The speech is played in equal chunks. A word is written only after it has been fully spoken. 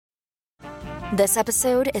This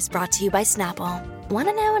episode is brought to you by Snapple. Want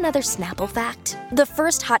to know another Snapple fact? The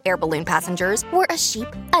first hot air balloon passengers were a sheep,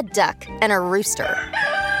 a duck, and a rooster.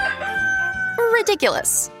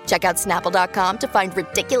 Ridiculous. Check out Snapple.com to find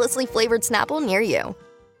ridiculously flavored Snapple near you.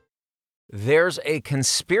 There's a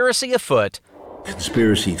conspiracy afoot.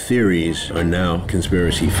 Conspiracy theories are now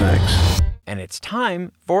conspiracy facts. And it's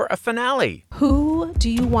time for a finale. Who do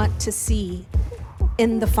you want to see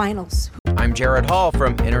in the finals? I'm Jared Hall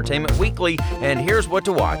from Entertainment Weekly, and here's what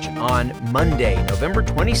to watch on Monday, November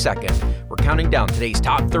 22nd. We're counting down today's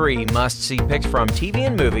top 3 must-see picks from TV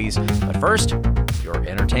and movies. But first, your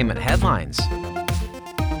entertainment headlines.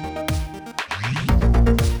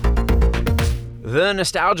 The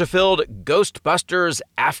nostalgia-filled Ghostbusters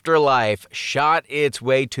Afterlife shot its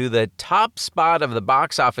way to the top spot of the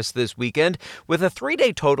box office this weekend with a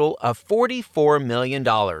 3-day total of $44 million,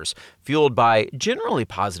 fueled by generally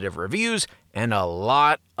positive reviews and a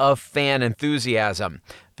lot of fan enthusiasm.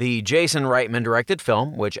 The Jason Reitman-directed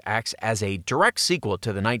film, which acts as a direct sequel to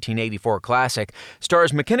the 1984 classic,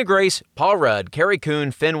 stars McKenna Grace, Paul Rudd, Carrie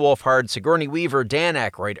Coon, Finn Wolfhard, Sigourney Weaver, Dan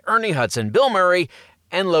Aykroyd, Ernie Hudson, Bill Murray,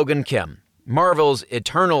 and Logan Kim. Marvel's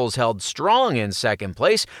Eternals held strong in second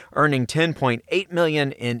place, earning $10.8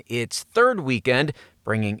 million in its third weekend,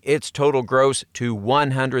 bringing its total gross to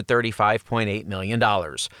 $135.8 million.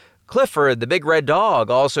 Clifford the Big Red Dog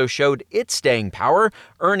also showed its staying power,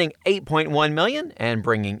 earning $8.1 million and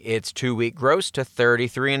bringing its 2-week gross to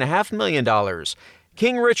 $33.5 million.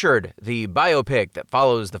 King Richard, the biopic that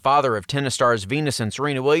follows the father of tennis stars Venus and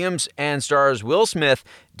Serena Williams and stars Will Smith,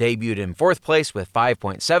 debuted in 4th place with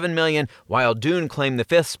 $5.7 million, while Dune claimed the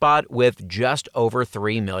 5th spot with just over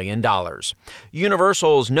 $3 million.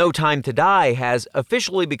 Universal's No Time to Die has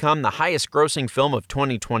officially become the highest-grossing film of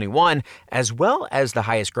 2021, as well as the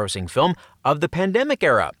highest-grossing film of the pandemic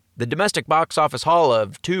era. The domestic box office haul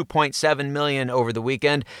of $2.7 million over the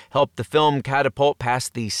weekend helped the film catapult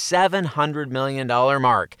past the $700 million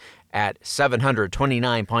mark. At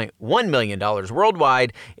 $729.1 million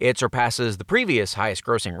worldwide, it surpasses the previous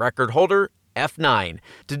highest-grossing record holder, F9.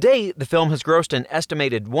 Today, the film has grossed an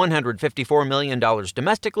estimated $154 million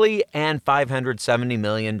domestically and $570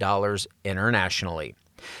 million internationally.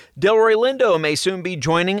 Delroy Lindo may soon be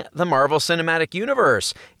joining the Marvel Cinematic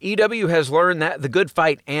Universe. EW has learned that The Good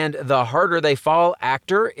Fight and The Harder They Fall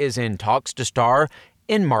actor is in talks to star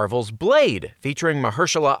in Marvel's Blade, featuring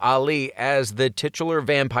Mahershala Ali as the titular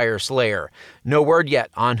vampire slayer. No word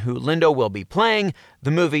yet on who Lindo will be playing.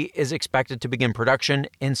 The movie is expected to begin production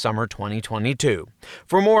in summer 2022.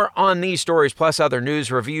 For more on these stories, plus other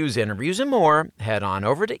news, reviews, interviews, and more, head on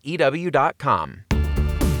over to EW.com.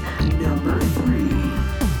 Number 3.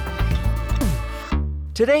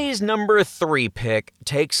 Today's number 3 pick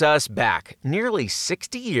takes us back nearly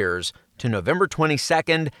 60 years to November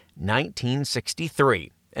 22nd,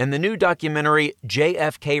 1963. In the new documentary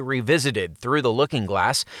JFK Revisited Through the Looking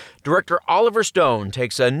Glass, director Oliver Stone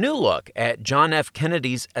takes a new look at John F.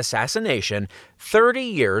 Kennedy's assassination 30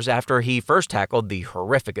 years after he first tackled the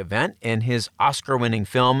horrific event in his Oscar-winning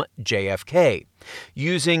film JFK.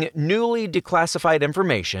 Using newly declassified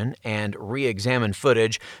information and re-examined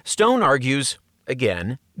footage, Stone argues,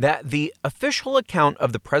 again, that the official account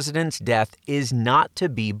of the president's death is not to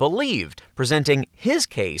be believed, presenting his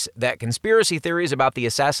case that conspiracy theories about the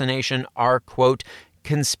assassination are, quote,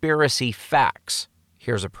 conspiracy facts.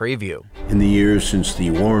 Here's a preview. In the years since the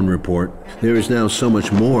Warren Report, there is now so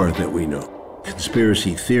much more that we know.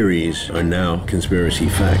 Conspiracy theories are now conspiracy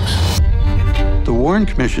facts. The Warren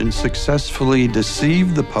Commission successfully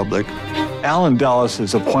deceived the public. Allen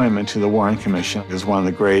Dulles' appointment to the Warren Commission is one of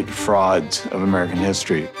the great frauds of American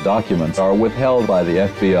history. Documents are withheld by the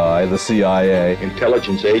FBI, the CIA.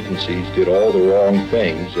 Intelligence agencies did all the wrong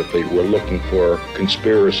things if they were looking for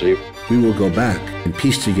conspiracy. We will go back and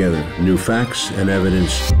piece together new facts and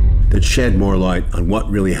evidence that shed more light on what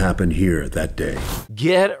really happened here that day.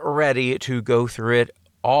 Get ready to go through it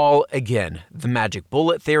all again. The magic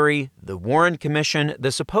bullet theory, the Warren Commission,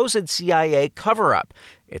 the supposed CIA cover-up.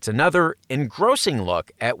 It's another engrossing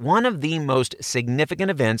look at one of the most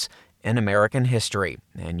significant events in American history.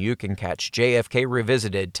 And you can catch JFK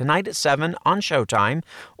Revisited tonight at 7 on Showtime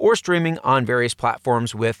or streaming on various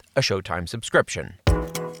platforms with a Showtime subscription.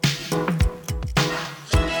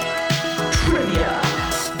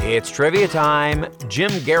 It's trivia time.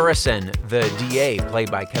 Jim Garrison, the DA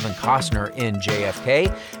played by Kevin Costner in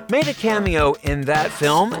JFK, made a cameo in that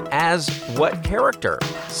film as what character?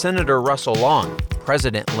 Senator Russell Long,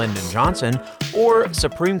 President Lyndon Johnson, or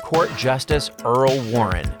Supreme Court Justice Earl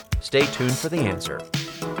Warren? Stay tuned for the answer.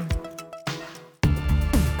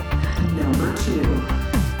 Number 2.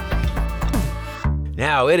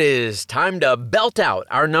 Now it is time to belt out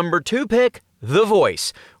our number 2 pick, The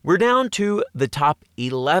Voice. We're down to the top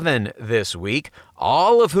 11 this week,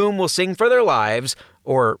 all of whom will sing for their lives,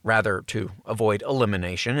 or rather to avoid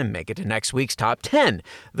elimination and make it to next week's top 10.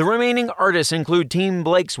 The remaining artists include Team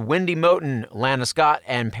Blake's Wendy Moten, Lana Scott,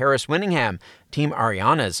 and Paris Winningham, Team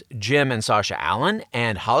Ariana's Jim and Sasha Allen,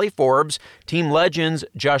 and Holly Forbes, Team Legends'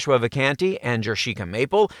 Joshua Vacanti and Jershika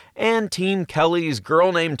Maple, and Team Kelly's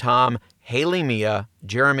Girl Named Tom, Haley Mia,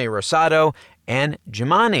 Jeremy Rosado, and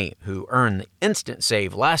Jimani, who earned the instant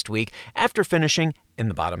save last week after finishing in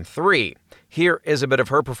the bottom 3. Here is a bit of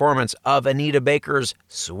her performance of Anita Baker's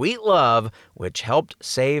Sweet Love, which helped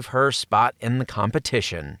save her spot in the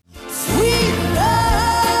competition. Sweet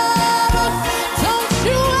love, don't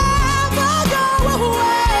you ever go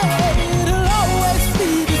away. It'll always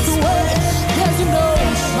be this way. There's no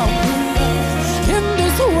something in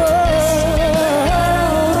this world.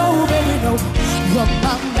 Oh, baby, no, you're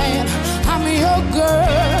my man, I'm your girl.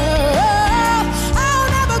 I'll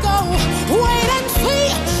never go. Wait and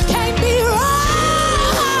see, can't be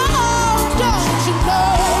wrong. Don't you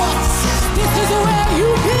know this is where you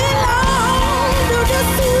belong? Do the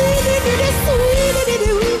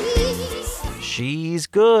sweet. She's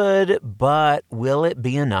good, but will it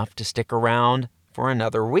be enough to stick around for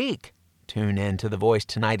another week? Tune in to The Voice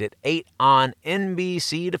tonight at 8 on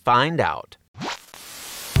NBC to find out.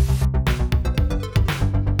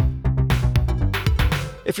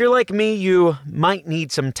 If you're like me, you might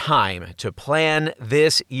need some time to plan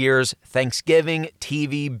this year's Thanksgiving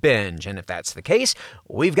TV binge. And if that's the case,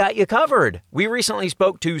 we've got you covered. We recently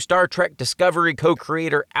spoke to Star Trek Discovery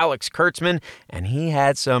co-creator Alex Kurtzman, and he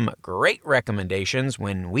had some great recommendations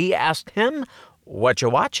when we asked him, "What you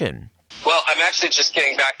watching?" Well, I'm actually just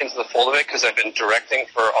getting back into the fold of it because I've been directing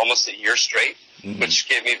for almost a year straight, which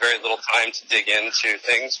gave me very little time to dig into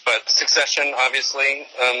things. But Succession, obviously,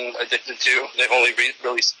 addicted to. They've only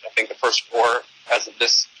released, I think, the first 4 as of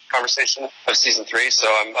this conversation of season 3,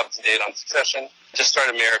 so I'm up to date on Succession. Just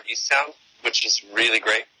started Mayor of Easttown, which is really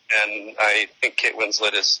great. And I think Kate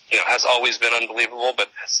Winslet has always been unbelievable, but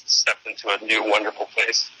has stepped into a new, wonderful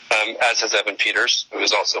place, as has Evan Peters, who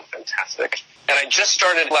is also fantastic. And I just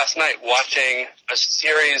started last night watching a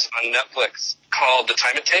series on Netflix called The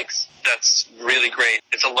Time It Takes. That's really great.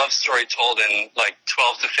 It's a love story told in like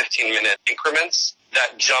 12 to 15-minute increments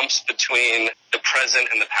that jumps between the present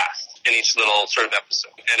and the past in each little sort of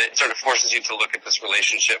episode. And it sort of forces you to look at this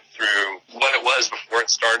relationship through what it was before it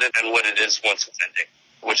started and what it is once it's ending,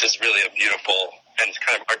 which is really a beautiful and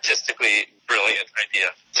kind of artistically brilliant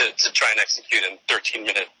idea to try and execute in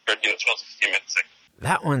 13-minute or 12 to 15 minutes.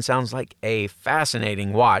 That one sounds like a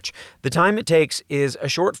fascinating watch. The Time It Takes is a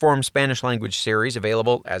short-form Spanish-language series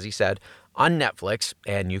available, as he said, on Netflix,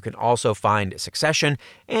 and you can also find Succession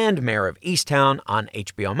and Mayor of Easttown on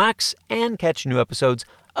HBO Max and catch new episodes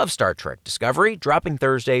of Star Trek Discovery dropping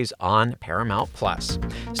Thursdays on Paramount+.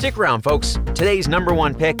 Stick around, folks. Today's number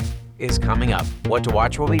 1 pick is coming up. What to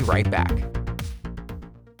Watch will be right back.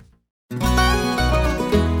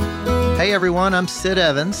 Hey everyone, I'm Sid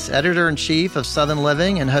Evans, editor-in-chief of Southern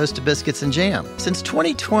Living and host of Biscuits and Jam. Since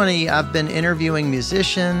 2020, I've been interviewing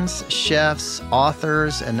musicians, chefs,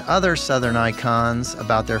 authors, and other Southern icons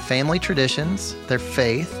about their family traditions, their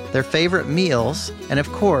faith, their favorite meals, and of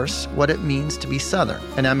course, what it means to be Southern.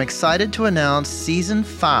 And I'm excited to announce Season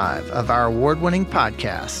 5 of our award-winning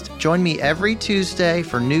podcast. Join me every Tuesday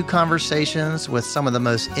for new conversations with some of the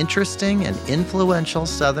most interesting and influential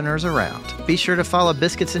Southerners around. Be sure to follow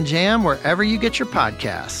Biscuits and Jam wherever you get your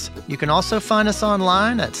podcasts. You can also find us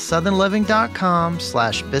online at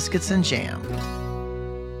southernliving.com/biscuitsandjam.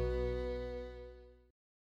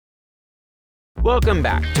 Welcome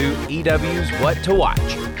back to EW's What to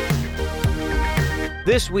Watch.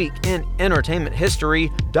 This week in entertainment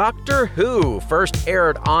history, Doctor Who first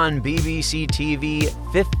aired on BBC TV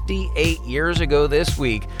 58 years ago this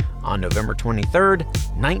week on November 23rd,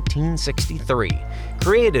 1963.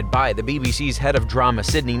 Created by the BBC's head of drama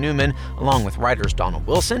Sidney Newman, along with writers Donald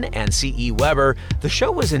Wilson and C.E. Weber, the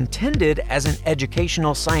show was intended as an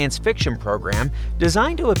educational science fiction program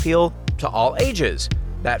designed to appeal to all ages.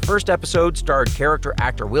 That first episode starred character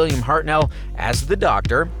actor William Hartnell as the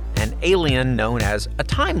Doctor, an alien known as a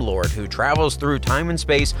Time Lord who travels through time and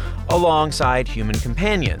space alongside human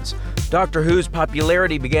companions. Doctor Who's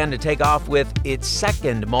popularity began to take off with its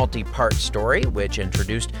second multi-part story, which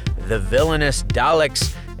introduced the villainous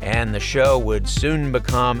Daleks, and the show would soon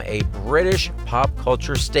become a British pop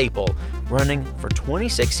culture staple, running for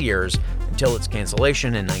 26 years until its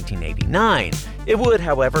cancellation in 1989. It would,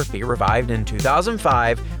 however, be revived in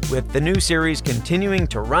 2005, with the new series continuing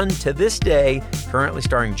to run to this day, currently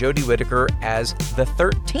starring Jodie Whittaker as the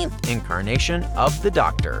 13th incarnation of the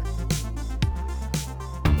Doctor.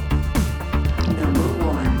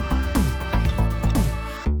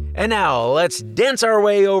 And now, let's dance our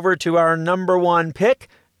way over to our number one pick,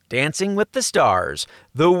 Dancing with the Stars.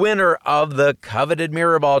 The winner of the coveted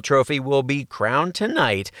Mirrorball Trophy will be crowned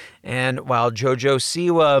tonight, and while JoJo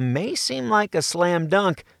Siwa may seem like a slam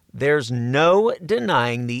dunk, there's no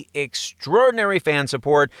denying the extraordinary fan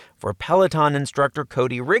support for Peloton instructor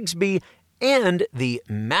Cody Rigsby and the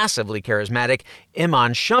massively charismatic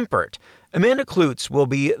Iman Shumpert. Amanda Kloots will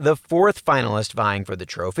be the fourth finalist vying for the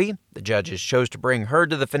trophy. The judges chose to bring her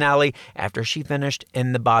to the finale after she finished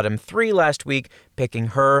in the bottom three last week, picking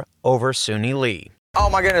her over Suni Lee. Oh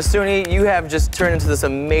my goodness, Suni, you have just turned into this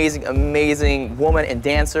amazing, amazing woman and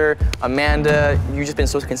dancer. Amanda, you've just been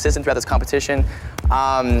so consistent throughout this competition.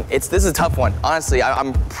 This is a tough one. Honestly,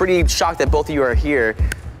 I'm pretty shocked that both of you are here.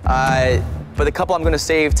 But the couple I'm going to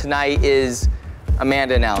save tonight is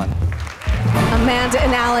Amanda and Alan. Amanda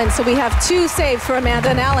and Alan. So we have two saved for Amanda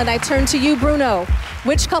and Alan. I turn to you, Bruno.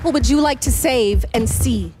 Which couple would you like to save and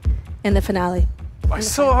see in the finale? It's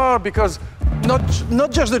so hard because not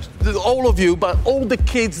just all of you, but all the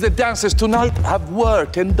kids, the dancers tonight have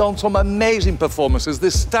worked and done some amazing performances.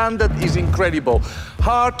 The standard is incredible.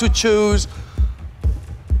 Hard to choose.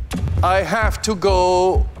 I have to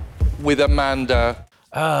go with Amanda.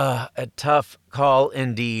 A tough call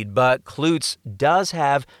indeed, but Kloots does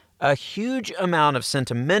have a huge amount of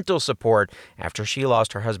sentimental support after she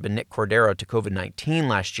lost her husband Nick Cordero to COVID-19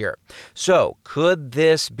 last year. So, could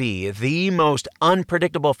this be the most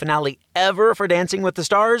unpredictable finale ever for Dancing with the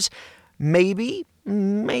Stars? Maybe,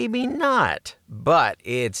 maybe not. But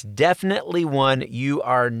it's definitely one you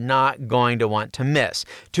are not going to want to miss.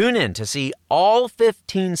 Tune in to see all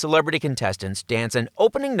 15 celebrity contestants dance an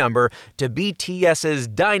opening number to BTS's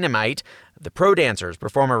Dynamite. The pro dancers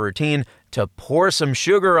perform a routine to Pour Some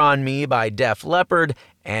Sugar on Me by Def Leppard,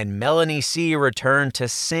 and Melanie C return to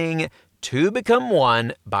sing To Become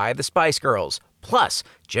One by the Spice Girls, plus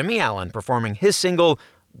Jimmy Allen performing his single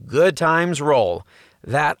Good Times Roll.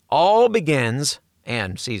 That all begins,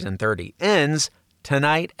 and season 30 ends,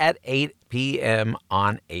 tonight at 8 p.m.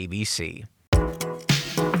 on ABC.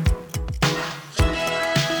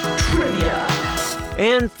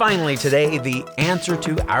 And finally today, the answer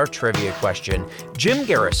to our trivia question. Jim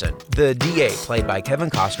Garrison, the DA played by Kevin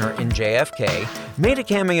Costner in JFK, made a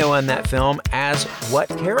cameo in that film as what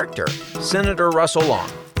character? Senator Russell Long,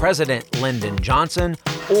 President Lyndon Johnson,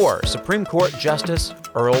 or Supreme Court Justice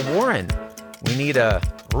Earl Warren? We need a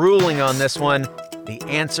ruling on this one. The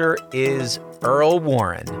answer is Earl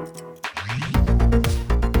Warren.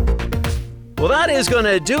 Well, that is going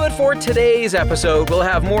to do it for today's episode. We'll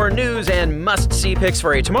have more news and must-see picks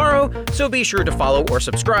for you tomorrow, so be sure to follow or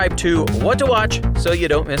subscribe to What to Watch so you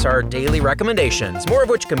don't miss our daily recommendations, more of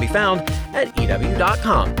which can be found at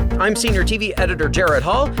EW.com. I'm Senior TV Editor Jared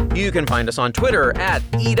Hall. You can find us on Twitter at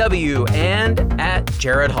EW and at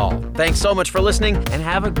Jared Hall. Thanks so much for listening, and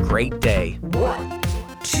have a great day. What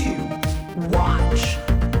to Watch.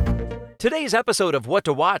 Today's episode of What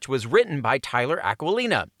to Watch was written by Tyler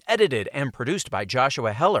Aquilina, edited and produced by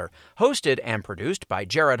Joshua Heller, hosted and produced by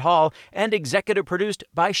Jared Hall, and executive produced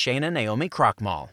by Shana Naomi Krochmal.